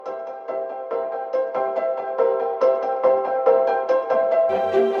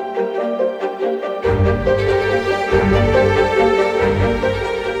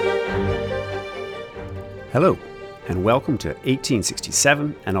Hello, and welcome to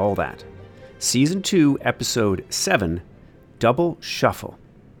 1867 and All That. Season 2, Episode 7, Double Shuffle.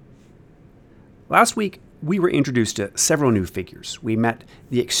 Last week, we were introduced to several new figures. We met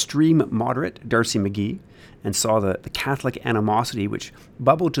the extreme moderate D'Arcy McGee and saw the Catholic animosity which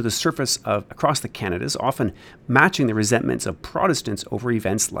bubbled to the surface across the Canadas, often matching the resentments of Protestants over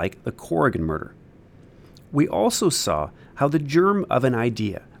events like the Corrigan murder. We also saw how the germ of an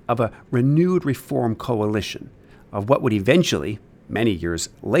idea of a renewed reform coalition, of what would eventually, many years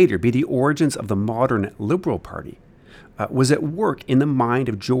later, be the origins of the modern Liberal Party, was at work in the mind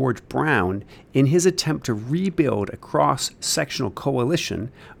of George Brown in his attempt to rebuild a cross-sectional coalition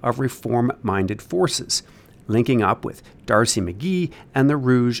of reform-minded forces, linking up with D'Arcy McGee and the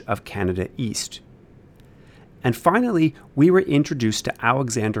Rouge of Canada East. And finally, we were introduced to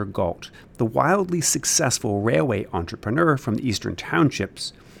Alexander Galt, the wildly successful railway entrepreneur from the Eastern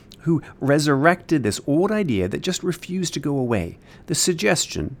Townships, who resurrected this old idea that just refused to go away, the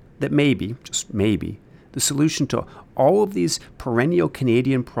suggestion that maybe, just maybe, the solution to all of these perennial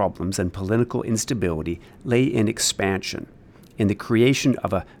Canadian problems and political instability lay in expansion, in the creation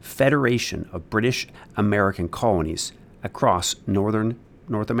of a federation of British American colonies across northern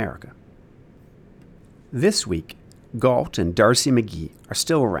North America. This week, Galt and D'Arcy McGee are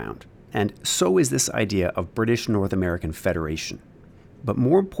still around, and so is this idea of British North American Federation. But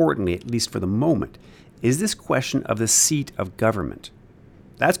more importantly, at least for the moment, is this question of the seat of government.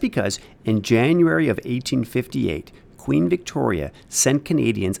 That's because in January of 1858, Queen Victoria sent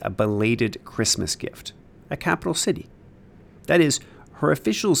Canadians a belated Christmas gift, a capital city. That is, her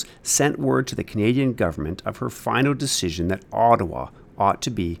officials sent word to the Canadian government of her final decision that Ottawa ought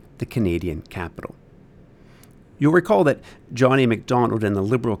to be the Canadian capital. You'll recall that John A. Macdonald and the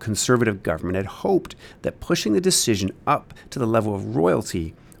Liberal Conservative government had hoped that pushing the decision up to the level of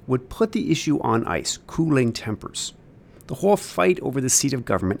royalty would put the issue on ice, cooling tempers. The whole fight over the seat of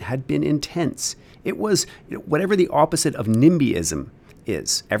government had been intense. It was whatever the opposite of NIMBYism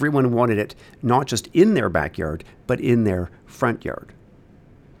is. Everyone wanted it not just in their backyard, but in their front yard.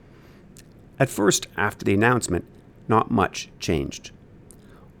 At first, after the announcement, not much changed.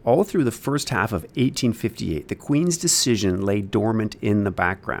 All through the first half of 1858, the Queen's decision lay dormant in the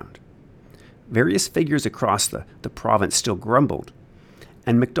background. Various figures across the province still grumbled,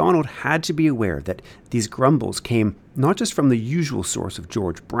 and Macdonald had to be aware that these grumbles came not just from the usual source of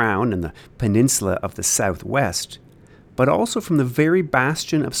George Brown and the peninsula of the Southwest, but also from the very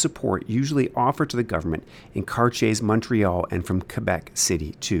bastion of support usually offered to the government in Cartier's Montreal and from Quebec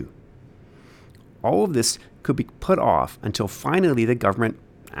City too. All of this could be put off until finally the government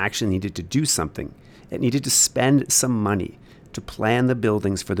actually needed to do something. It needed to spend some money to plan the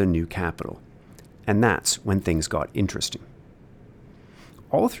buildings for the new capital. And that's when things got interesting.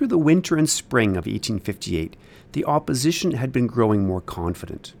 All through the winter and spring of 1858, the opposition had been growing more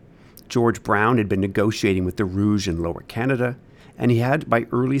confident. George Brown had been negotiating with the Rouge in Lower Canada, and he had, by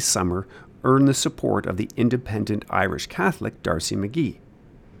early summer, earned the support of the independent Irish Catholic D'Arcy McGee.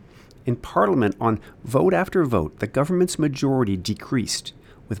 In Parliament, on vote after vote, the government's majority decreased,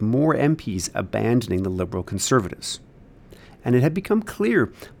 with more MPs abandoning the Liberal Conservatives. And it had become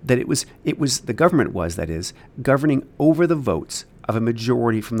clear that it was the government was, that is, governing over the votes of a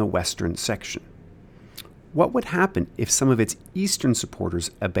majority from the western section. What would happen if some of its eastern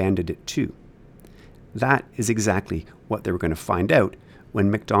supporters abandoned it too? That is exactly what they were going to find out when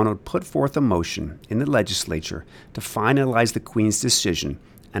Macdonald put forth a motion in the legislature to finalize the Queen's decision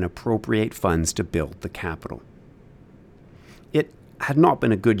and appropriate funds to build the capital. It had not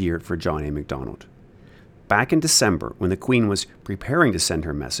been a good year for John A. Macdonald. Back in December, when the Queen was preparing to send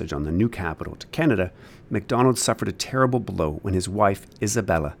her message on the new capital to Canada, Macdonald suffered a terrible blow when his wife,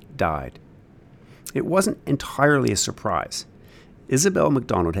 Isabella, died. It wasn't entirely a surprise. Isabel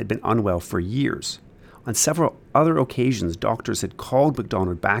Macdonald had been unwell for years. On several other occasions, doctors had called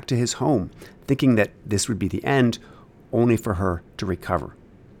Macdonald back to his home, thinking that this would be the end, only for her to recover.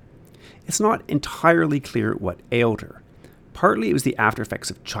 It's not entirely clear what ailed her. Partly it was the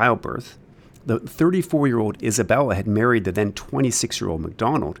after-effects of childbirth. The 34-year-old Isabella had married the then 26-year-old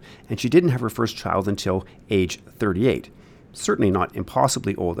Macdonald, and she didn't have her first child until age 38. Certainly not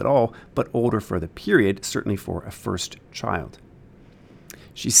impossibly old at all, but older for the period, certainly for a first child.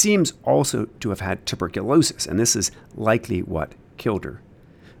 She seems also to have had tuberculosis, and this is likely what killed her.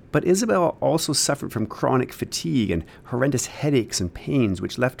 But Isabella also suffered from chronic fatigue and horrendous headaches and pains,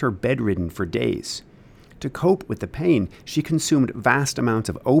 which left her bedridden for days. To cope with the pain, she consumed vast amounts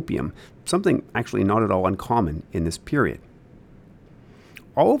of opium, something actually not at all uncommon in this period.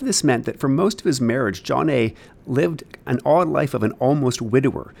 all of this meant that for most of his marriage, John A. lived an odd life of an almost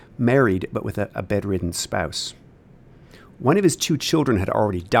widower, married but with a bedridden spouse. One of his 2 children had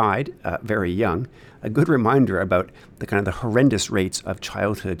already died very young, a good reminder about the horrendous rates of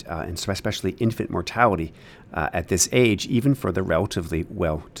childhood and especially infant mortality at this age, even for the relatively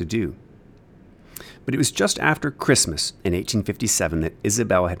well-to-do. But it was just after Christmas in 1857 that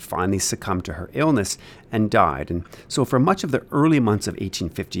Isabel had finally succumbed to her illness and died. And so for much of the early months of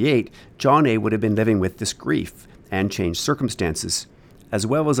 1858, John A. would have been living with this grief and changed circumstances, as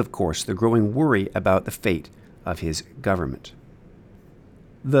well as, of course, the growing worry about the fate of his government.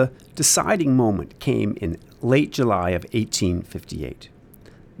 The deciding moment came in late July of 1858.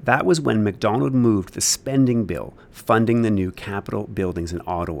 That was when MacDonald moved the spending bill funding the new Capitol buildings in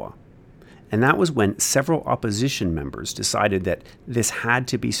Ottawa. And that was when several opposition members decided that this had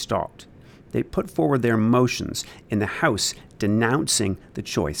to be stopped. They put forward their motions in the House denouncing the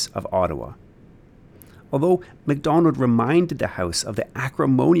choice of Ottawa. Although MacDonald reminded the House of the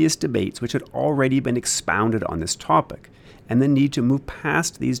acrimonious debates which had already been expounded on this topic, and the need to move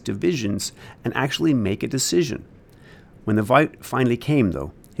past these divisions and actually make a decision. When the vote finally came,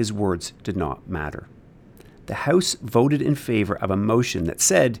 though, his words did not matter. The House voted in favor of a motion that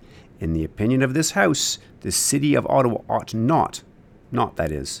said, in the opinion of this House, the city of Ottawa ought not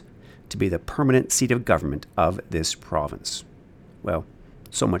that is, to be the permanent seat of government of this province. Well,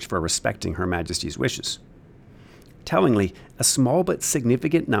 so much for respecting Her Majesty's wishes. Tellingly, a small but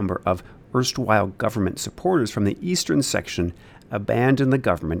significant number of erstwhile government supporters from the eastern section abandoned the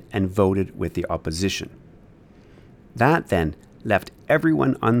government and voted with the opposition. That then left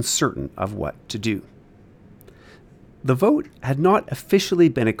everyone uncertain of what to do. The vote had not officially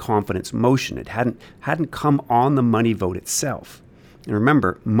been a confidence motion. It hadn't come on the money vote itself. And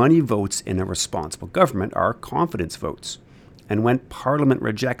remember, money votes in a responsible government are confidence votes. And when Parliament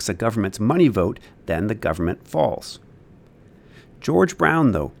rejects a government's money vote, then the government falls. George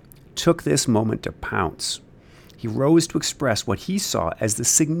Brown, though, took this moment to pounce. He rose to express what he saw as the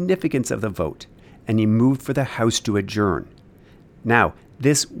significance of the vote, and he moved for the House to adjourn. Now,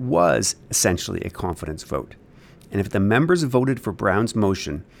 this was essentially a confidence vote, and if the members voted for Brown's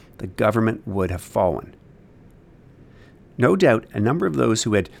motion, the government would have fallen. No doubt, a number of those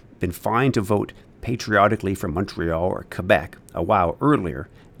who had been fine to vote patriotically for Montreal or Quebec a while earlier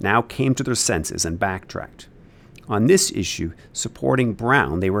now came to their senses and backtracked. On this issue, supporting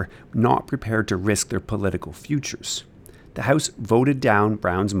Brown, they were not prepared to risk their political futures. The House voted down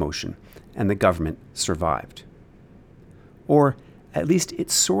Brown's motion, and the government survived. Or at least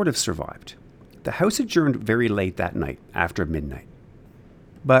it sort of survived. The House adjourned very late that night, after midnight.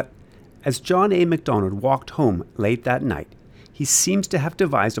 But as John A. MacDonald walked home late that night, he seems to have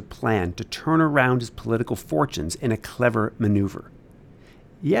devised a plan to turn around his political fortunes in a clever maneuver.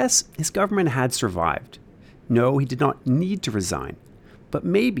 Yes, his government had survived. No, he did not need to resign. But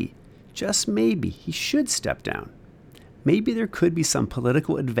maybe, just maybe, he should step down. Maybe there could be some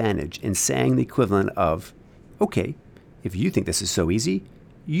political advantage in saying the equivalent of, "Okay, if you think this is so easy,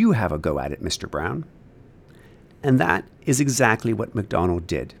 you have a go at it, Mr. Brown." And that is exactly what MacDonald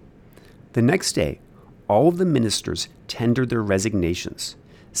did. The next day, all of the ministers tendered their resignations,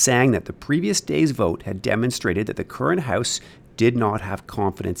 saying that the previous day's vote had demonstrated that the current House did not have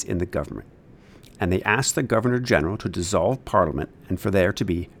confidence in the government. And they asked the Governor-General to dissolve Parliament and for there to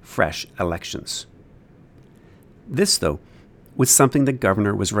be fresh elections. This, though, was something the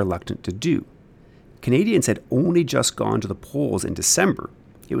governor was reluctant to do. Canadians had only just gone to the polls in December.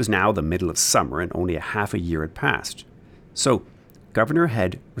 It was now the middle of summer and only a half a year had passed. So Governor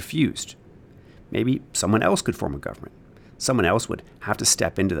Head refused. Maybe someone else could form a government. Someone else would have to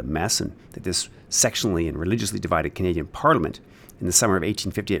step into the mess and that this sectionally and religiously divided Canadian Parliament in the summer of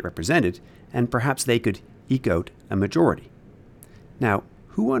 1858 represented, and perhaps they could eke out a majority. Now,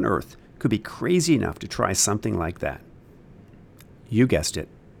 who on earth could be crazy enough to try something like that? You guessed it,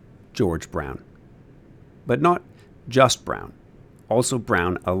 George Brown. But not just Brown, also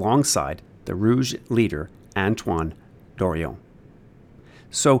Brown alongside the Rouge leader Antoine Dorion.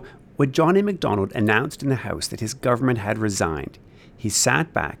 So when John A. MacDonald announced in the House that his government had resigned, he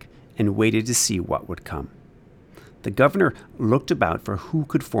sat back and waited to see what would come. The governor looked about for who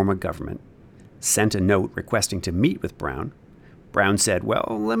could form a government, sent a note requesting to meet with Brown. Brown said, "Well,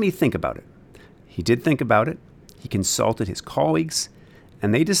 let me think about it." He did think about it. He consulted his colleagues,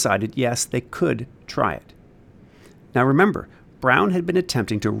 and they decided, yes, they could try it. Now remember, Brown had been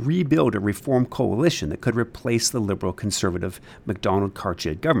attempting to rebuild a reform coalition that could replace the Liberal-Conservative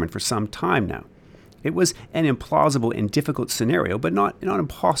MacDonald-Cartier government for some time now. It was an implausible and difficult scenario, but not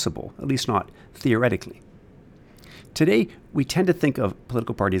impossible, at least not theoretically. Today, we tend to think of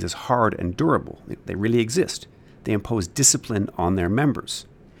political parties as hard and durable. They really exist. They impose discipline on their members.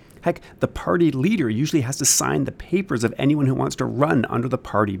 Heck, the party leader usually has to sign the papers of anyone who wants to run under the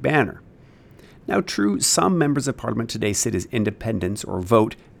party banner. Now, true, some members of parliament today sit as independents or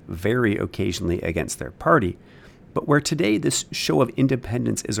vote very occasionally against their party, but where today this show of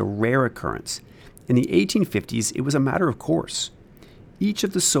independence is a rare occurrence, in the 1850s it was a matter of course. Each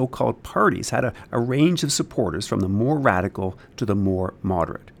of the so-called parties had a range of supporters from the more radical to the more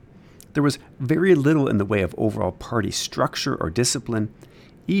moderate. There was very little in the way of overall party structure or discipline.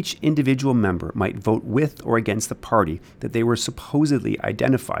 Each individual member might vote with or against the party that they were supposedly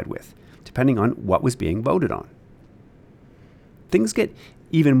identified with, depending on what was being voted on. Things get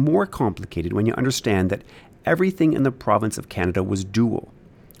even more complicated when you understand that everything in the province of Canada was dual.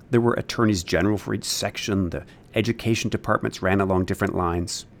 There were attorneys general for each section, the education departments ran along different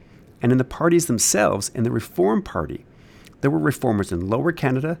lines, and in the parties themselves, in the Reform Party, there were reformers in Lower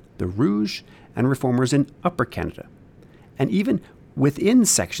Canada, the Rouge, and reformers in Upper Canada. And even within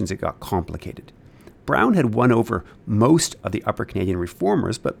sections it got complicated. Brown had won over most of the Upper Canadian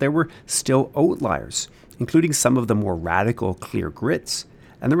reformers, but there were still outliers, including some of the more radical Clear Grits,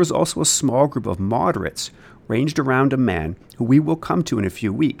 and there was also a small group of moderates ranged around a man who we will come to in a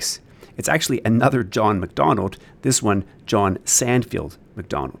few weeks. It's actually another John Macdonald, this one John Sandfield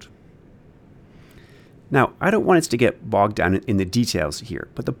Macdonald. Now, I don't want us to get bogged down in the details here,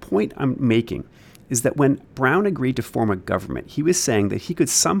 but the point I'm making is that when Brown agreed to form a government, he was saying that he could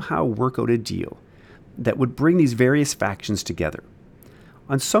somehow work out a deal that would bring these various factions together.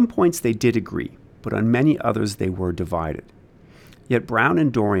 On some points they did agree, but on many others they were divided. Yet Brown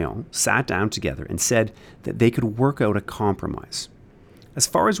and Dorion sat down together and said that they could work out a compromise. As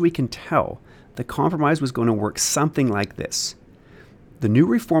far as we can tell, the compromise was going to work something like this. The new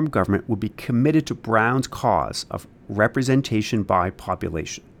Reform government would be committed to Brown's cause of representation by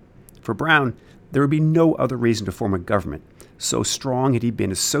population. For Brown, there would be no other reason to form a government, so strong had he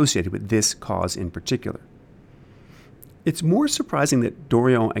been associated with this cause in particular. It's more surprising that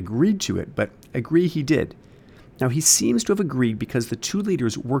Dorion agreed to it, but agree he did. Now, he seems to have agreed because the two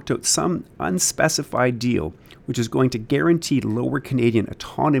leaders worked out some unspecified deal which is going to guarantee Lower Canadian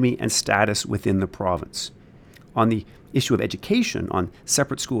autonomy and status within the province. On the issue of education, on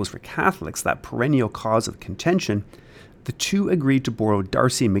separate schools for Catholics, that perennial cause of contention, the two agreed to borrow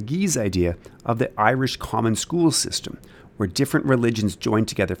D'Arcy McGee's idea of the Irish common school system, where different religions joined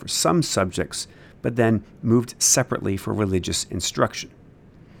together for some subjects, but then moved separately for religious instruction.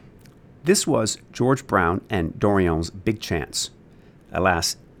 This was George Brown and Dorion's big chance.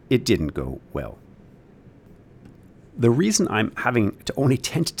 Alas, it didn't go well. The reason I'm having to only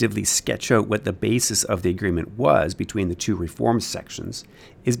tentatively sketch out what the basis of the agreement was between the two reform sections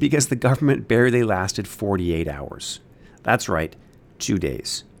is because the government barely lasted 48 hours. That's right, 2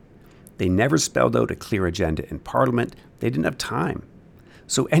 days. They never spelled out a clear agenda in Parliament. They didn't have time.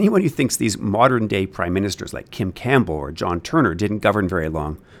 So anyone who thinks these modern-day prime ministers like Kim Campbell or John Turner didn't govern very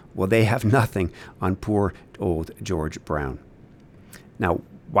long, well, they have nothing on poor old George Brown. Now,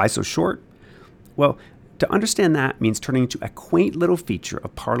 why so short? Well, to understand that means turning to a quaint little feature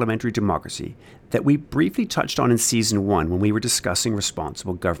of parliamentary democracy that we briefly touched on in Season 1 when we were discussing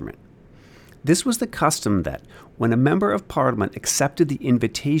responsible government. This was the custom that when a member of Parliament accepted the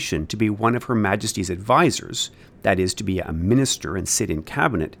invitation to be one of Her Majesty's advisors, that is, to be a minister and sit in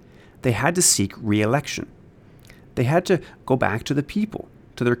cabinet, they had to seek re-election. They had to go back to the people,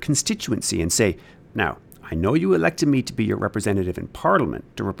 to their constituency and say, now, I know you elected me to be your representative in Parliament,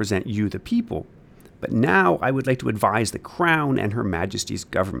 to represent you, the people, but now I would like to advise the Crown and Her Majesty's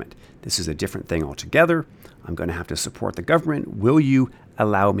government. This is a different thing altogether. I'm going to have to support the government. Will you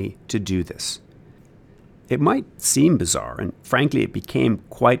allow me to do this? It might seem bizarre, and frankly it became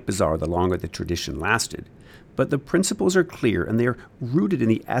quite bizarre the longer the tradition lasted, but the principles are clear and they are rooted in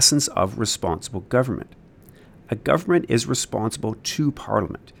the essence of responsible government. A government is responsible to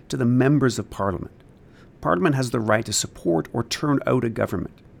Parliament, to the members of Parliament. Parliament has the right to support or turn out a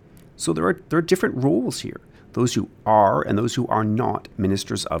government. So there are different roles here, those who are and those who are not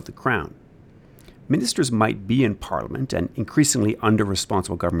ministers of the Crown. Ministers might be in Parliament, and increasingly under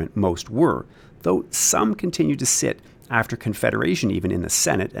responsible government most were, though some continued to sit after Confederation even in the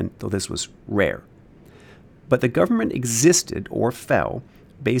Senate, and though this was rare. But the government existed or fell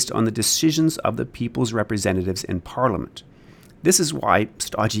based on the decisions of the people's representatives in Parliament. This is why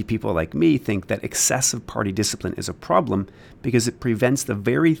stodgy people like me think that excessive party discipline is a problem, because it prevents the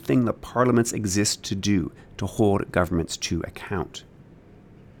very thing that parliaments exist to do, to hold governments to account.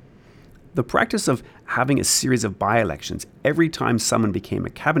 The practice of having a series of by-elections every time someone became a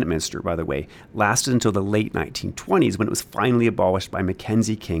cabinet minister, by the way, lasted until the late 1920s when it was finally abolished by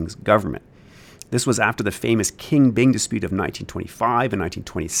Mackenzie King's government. This was after the famous King-Byng dispute of 1925 and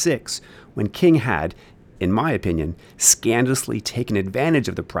 1926, when King had, in my opinion, scandalously taken advantage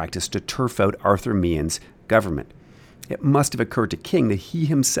of the practice to turf out Arthur Meighen's government. It must have occurred to King that he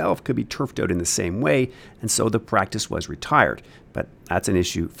himself could be turfed out in the same way, and so the practice was retired. But that's an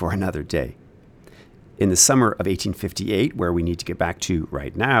issue for another day. In the summer of 1858, where we need to get back to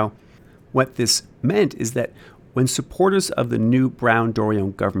right now, what this meant is that when supporters of the new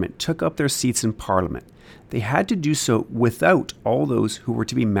Brown-Dorion government took up their seats in Parliament, they had to do so without all those who were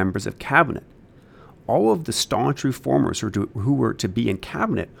to be members of cabinet. All of the staunch reformers who were to be in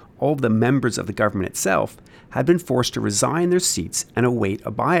cabinet, all of the members of the government itself, had been forced to resign their seats and await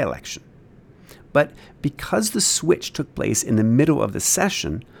a by-election. But because the switch took place in the middle of the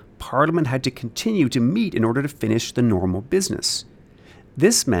session, Parliament had to continue to meet in order to finish the normal business.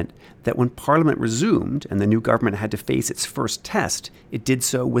 This meant that when Parliament resumed and the new government had to face its first test, it did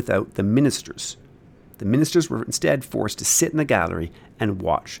so without the ministers. The ministers were instead forced to sit in the gallery and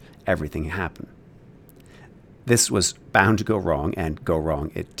watch everything happen. This was bound to go wrong, and go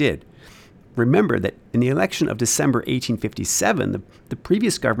wrong it did. Remember that in the election of December 1857, the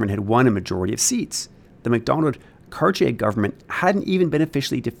previous government had won a majority of seats. The Macdonald-Cartier government hadn't even been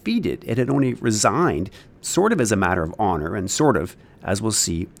officially defeated. It had only resigned, sort of as a matter of honor, and sort of, as we'll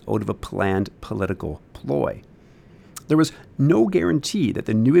see, out of a planned political ploy. There was no guarantee that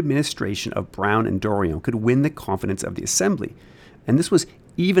the new administration of Brown and Dorion could win the confidence of the Assembly, and this was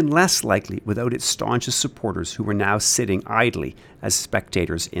even less likely without its staunchest supporters who were now sitting idly as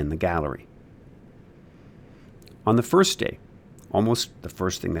spectators in the gallery. On the first day, almost the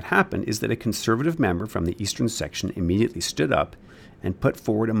first thing that happened is that a Conservative member from the Eastern section immediately stood up and put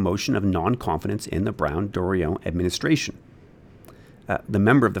forward a motion of non-confidence in the Brown-Dorion administration. The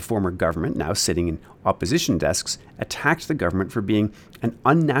member of the former government, now sitting in opposition desks, attacked the government for being an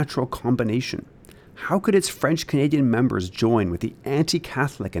unnatural combination. How could its French-Canadian members join with the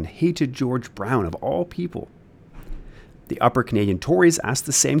anti-Catholic and hated George Brown of all people? The Upper Canadian Tories asked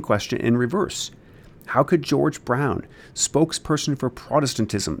the same question in reverse. How could George Brown, spokesperson for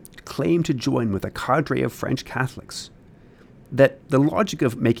Protestantism, claim to join with a cadre of French Catholics? That the logic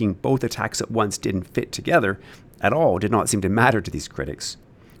of making both attacks at once didn't fit together at all did not seem to matter to these critics.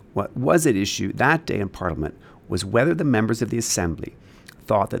 What was at issue that day in Parliament was whether the members of the Assembly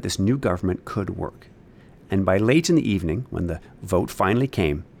thought that this new government could work. And by late in the evening, when the vote finally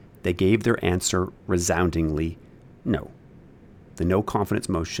came, they gave their answer resoundingly no. The no-confidence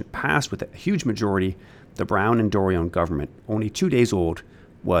motion passed with a huge majority. The Brown and Dorion government, only 2 days old,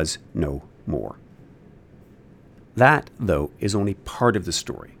 was no more. That, though, is only part of the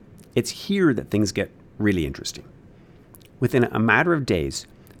story. It's here that things get really interesting. Within a matter of days,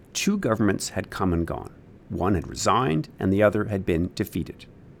 two governments had come and gone. One had resigned, and the other had been defeated.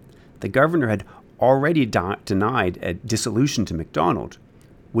 The governor had already denied a dissolution to Macdonald.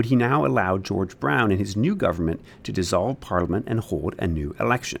 Would he now allow George Brown and his new government to dissolve Parliament and hold a new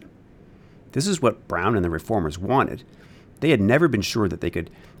election? This is what Brown and the Reformers wanted. They had never been sure that they could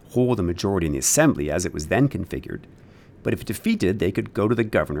hold a majority in the Assembly as it was then configured. But if defeated, they could go to the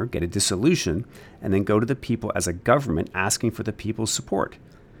governor, get a dissolution, and then go to the people as a government asking for the people's support.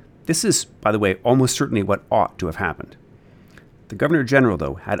 This is, by the way, almost certainly what ought to have happened. The Governor-General,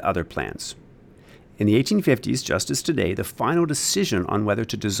 though, had other plans. In the 1850s, just as today, the final decision on whether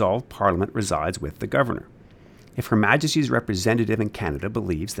to dissolve Parliament resides with the governor. If Her Majesty's representative in Canada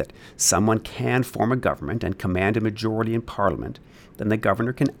believes that someone can form a government and command a majority in Parliament, then the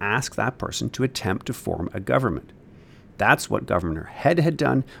governor can ask that person to attempt to form a government. That's what Governor Head had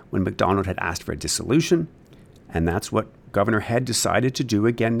done when Macdonald had asked for a dissolution, and that's what Governor Head decided to do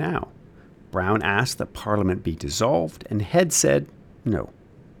again now. Brown asked that Parliament be dissolved, and Head said no.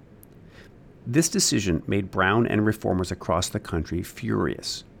 This decision made Brown and reformers across the country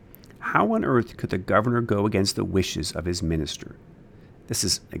furious. How on earth could the governor go against the wishes of his minister? This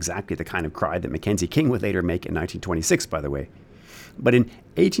is exactly the kind of cry that Mackenzie King would later make in 1926, by the way. But in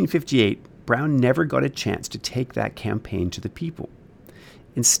 1858, Brown never got a chance to take that campaign to the people.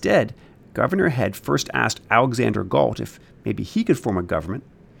 Instead, Governor Head first asked Alexander Galt if maybe he could form a government.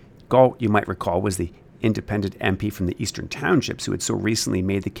 Galt, you might recall, was the independent MP from the Eastern Townships who had so recently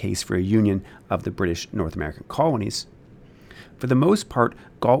made the case for a union of the British North American colonies. For the most part,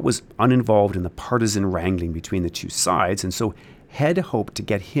 Galt was uninvolved in the partisan wrangling between the two sides, and so Head hoped to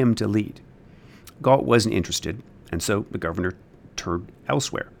get him to lead. Galt wasn't interested, and so the governor turned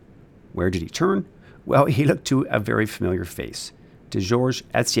elsewhere. Where did he turn? Well, he looked to a very familiar face, to Georges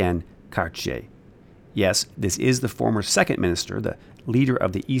Etienne Cartier. Yes, this is the former second minister, the leader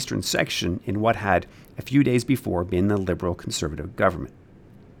of the eastern section in what had, a few days before, been the Liberal Conservative government.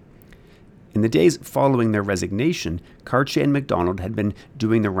 In the days following their resignation, Cartier and MacDonald had been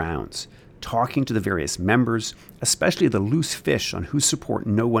doing the rounds, talking to the various members, especially the loose fish on whose support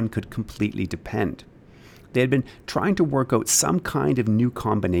no one could completely depend. They had been trying to work out some kind of new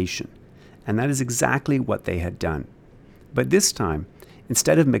combination, and that is exactly what they had done. But this time,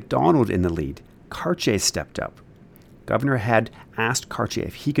 instead of MacDonald in the lead, Cartier stepped up. Governor Head asked Cartier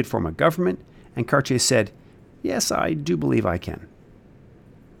if he could form a government, and Cartier said, "Yes, I do believe I can."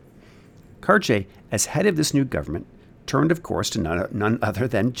 Cartier, as head of this new government, turned, of course, to none other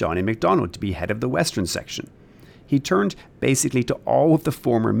than John A. Macdonald to be head of the western section. He turned basically to all of the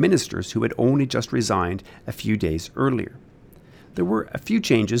former ministers who had only just resigned a few days earlier. There were a few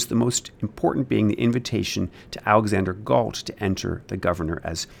changes, the most important being the invitation to Alexander Galt to enter the governor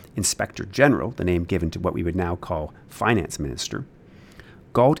as Inspector General, the name given to what we would now call Finance Minister.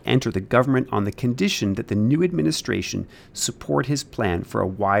 Galt entered the government on the condition that the new administration support his plan for a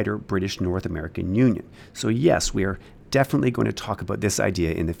wider British North American Union. So yes, we are definitely going to talk about this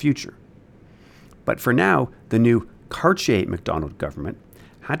idea in the future. But for now, the new Cartier-Macdonald government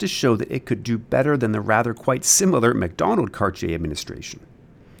had to show that it could do better than the rather quite similar Macdonald-Cartier administration.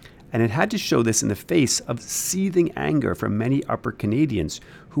 And it had to show this in the face of seething anger from many Upper Canadians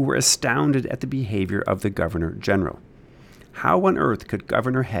who were astounded at the behavior of the Governor-General. How on earth could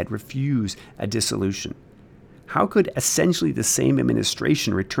Governor Head refuse a dissolution? How could essentially the same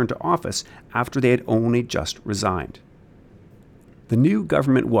administration return to office after they had only just resigned? The new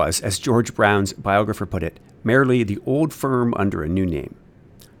government was, as George Brown's biographer put it, merely the old firm under a new name.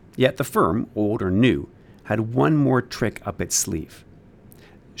 Yet the firm, old or new, had one more trick up its sleeve.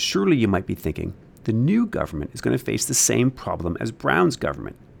 Surely, you might be thinking, the new government is going to face the same problem as Brown's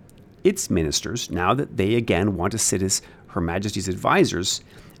government. Its ministers, now that they again want to sit as Her Majesty's advisors,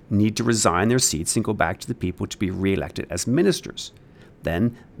 need to resign their seats and go back to the people to be re-elected as ministers.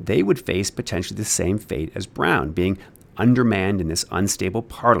 Then they would face potentially the same fate as Brown, being undermanned in this unstable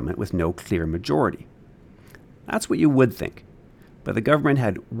parliament with no clear majority. That's what you would think. But the government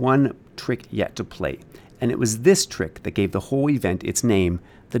had one trick yet to play, and it was this trick that gave the whole event its name,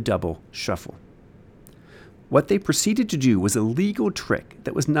 the Double Shuffle. What they proceeded to do was a legal trick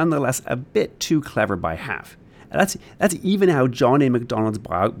that was nonetheless a bit too clever by half. And that's even how John A. Macdonald's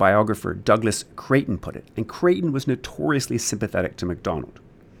biographer Douglas Creighton put it, and Creighton was notoriously sympathetic to Macdonald.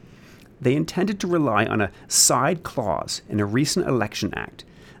 They intended to rely on a side clause in a recent election act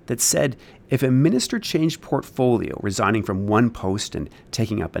that said if a minister changed portfolio, resigning from one post and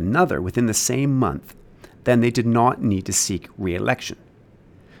taking up another within the same month, then they did not need to seek re-election.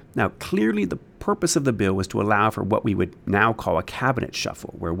 Now, clearly the purpose of the bill was to allow for what we would now call a cabinet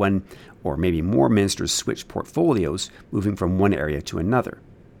shuffle, where one or maybe more ministers switched portfolios, moving from one area to another.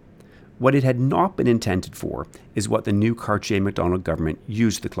 What it had not been intended for is what the new Cartier-Macdonald government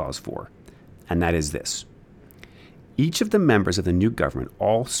used the clause for, and that is this. Each of the members of the new government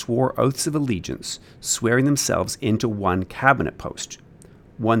all swore oaths of allegiance, swearing themselves into one cabinet post,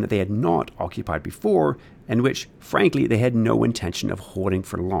 one that they had not occupied before, and which, frankly, they had no intention of holding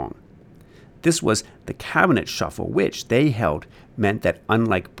for long. This was the cabinet shuffle, which they held meant that,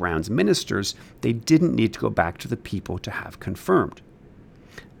 unlike Brown's ministers, they didn't need to go back to the people to have confirmed.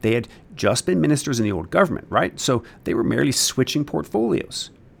 They had just been ministers in the old government, right? So they were merely switching portfolios.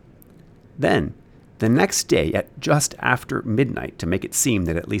 Then, the next day, at just after midnight, to make it seem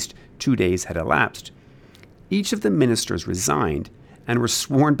that at least 2 days had elapsed, each of the ministers resigned and were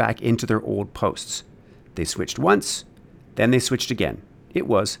sworn back into their old posts. They switched once, then they switched again. It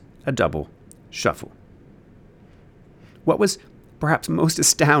was a double shuffle. What was perhaps most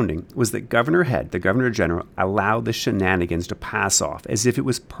astounding was that Governor Head, the Governor-General, allowed the shenanigans to pass off as if it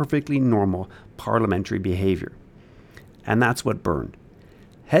was perfectly normal parliamentary behavior. And that's what burned.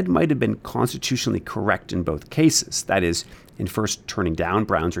 Head might have been constitutionally correct in both cases, that is, in first turning down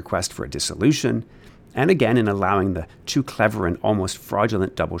Brown's request for a dissolution, and again in allowing the too clever and almost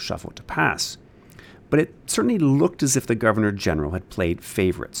fraudulent double shuffle to pass. But it certainly looked as if the Governor-General had played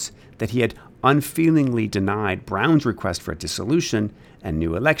favorites, that he had unfeelingly denied Brown's request for a dissolution and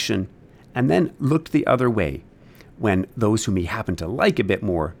new election, and then looked the other way when those whom he happened to like a bit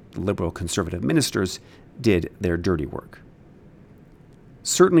more, the Liberal Conservative ministers, did their dirty work.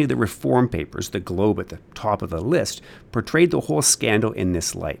 Certainly the Reform papers, the Globe at the top of the list, portrayed the whole scandal in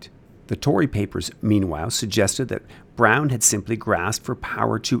this light. The Tory papers, meanwhile, suggested that Brown had simply grasped for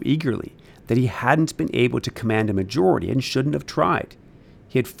power too eagerly, that he hadn't been able to command a majority and shouldn't have tried.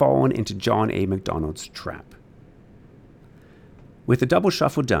 He had fallen into John A. Macdonald's trap. With the double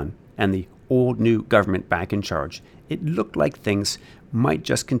shuffle done and the old-new government back in charge, it looked like things might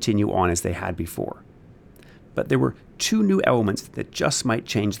just continue on as they had before. But there were two new elements that just might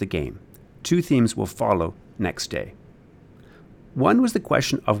change the game. Two themes will follow next day. One was the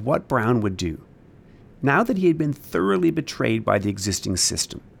question of what Brown would do. Now that he had been thoroughly betrayed by the existing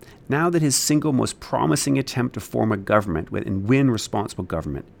system, now that his single most promising attempt to form a government and win responsible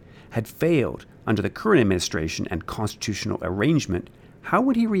government had failed under the current administration and constitutional arrangement, how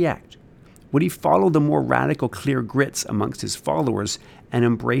would he react? Would he follow the more radical Clear Grits amongst his followers and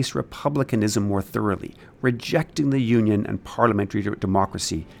embrace republicanism more thoroughly, rejecting the union and parliamentary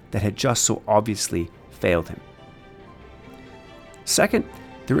democracy that had just so obviously failed him? Second,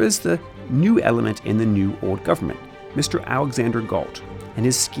 there is the new element in the new old government, Mr. Alexander Galt and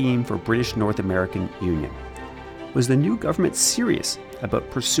his scheme for British North American Union. Was the new government serious about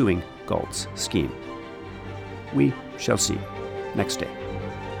pursuing Galt's scheme? We shall see next day.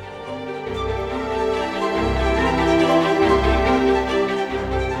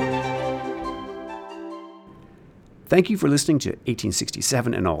 Thank you for listening to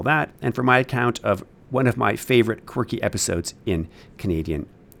 1867 and All That, and for my account of one of my favorite quirky episodes in Canadian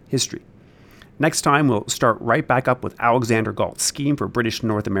history. Next time, we'll start right back up with Alexander Galt's scheme for British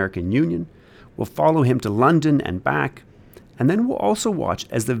North American Union. We'll follow him to London and back, and then we'll also watch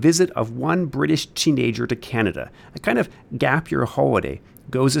as the visit of one British teenager to Canada, a kind of gap year holiday,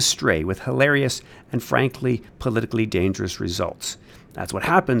 goes astray with hilarious and frankly politically dangerous results. That's what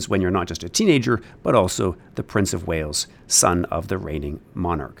happens when you're not just a teenager, but also the Prince of Wales, son of the reigning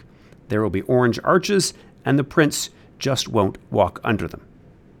monarch. There will be orange arches, and the prince just won't walk under them.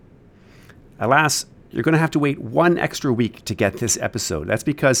 Alas, you're going to have to wait one extra week to get this episode. That's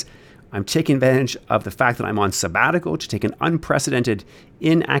because I'm taking advantage of the fact that I'm on sabbatical to take an unprecedented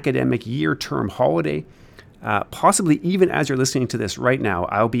in-academic year-term holiday. Possibly even as you're listening to this right now,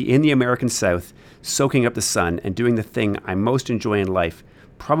 I'll be in the American South, soaking up the sun and doing the thing I most enjoy in life,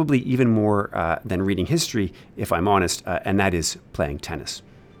 probably even more than reading history, if I'm honest, and that is playing tennis.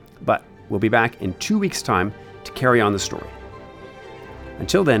 But we'll be back in 2 weeks' time to carry on the story.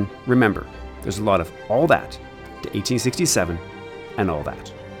 Until then, remember, there's a lot of all that to 1867 and all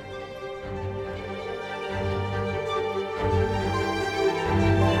that.